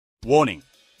Warning.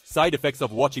 Side effects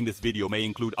of watching this video may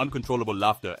include uncontrollable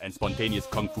laughter and spontaneous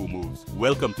kung fu moves.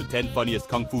 Welcome to 10 funniest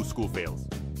kung fu school fails.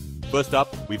 First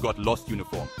up, we've got lost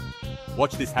uniform.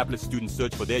 Watch this hapless student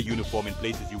search for their uniform in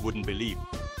places you wouldn't believe.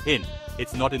 Hint,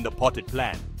 it's not in the potted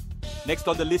plant. Next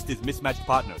on the list is mismatched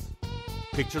partners.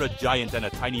 Picture a giant and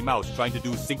a tiny mouse trying to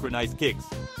do synchronized kicks.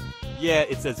 Yeah,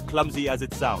 it's as clumsy as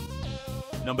it sounds.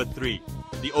 Number 3,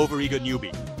 the overeager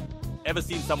newbie. Ever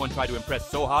seen someone try to impress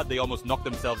so hard they almost knock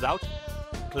themselves out?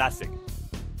 Classic.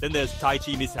 Then there's Tai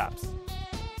Chi mishaps.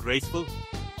 Graceful?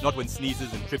 Not when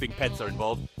sneezes and tripping pets are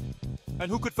involved.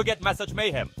 And who could forget massage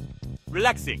mayhem?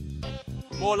 Relaxing.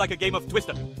 More like a game of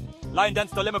Twister. Lion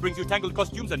Dance Dilemma brings you tangled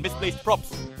costumes and misplaced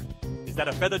props. Is that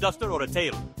a feather duster or a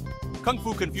tail? Kung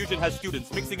Fu Confusion has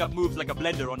students mixing up moves like a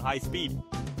blender on high speed.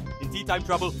 In tea time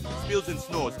trouble, spills and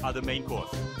snores are the main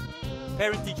course.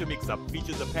 Parent-teacher mix-up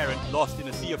features a parent lost in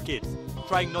a sea of kids,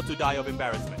 trying not to die of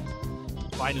embarrassment.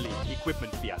 Finally,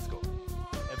 equipment fiasco.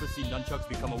 Ever seen nunchucks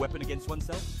become a weapon against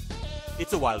oneself?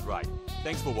 It's a wild ride.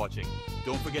 Thanks for watching.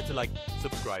 Don't forget to like,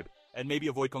 subscribe, and maybe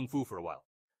avoid Kung Fu for a while.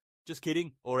 Just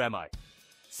kidding, or am I?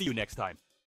 See you next time.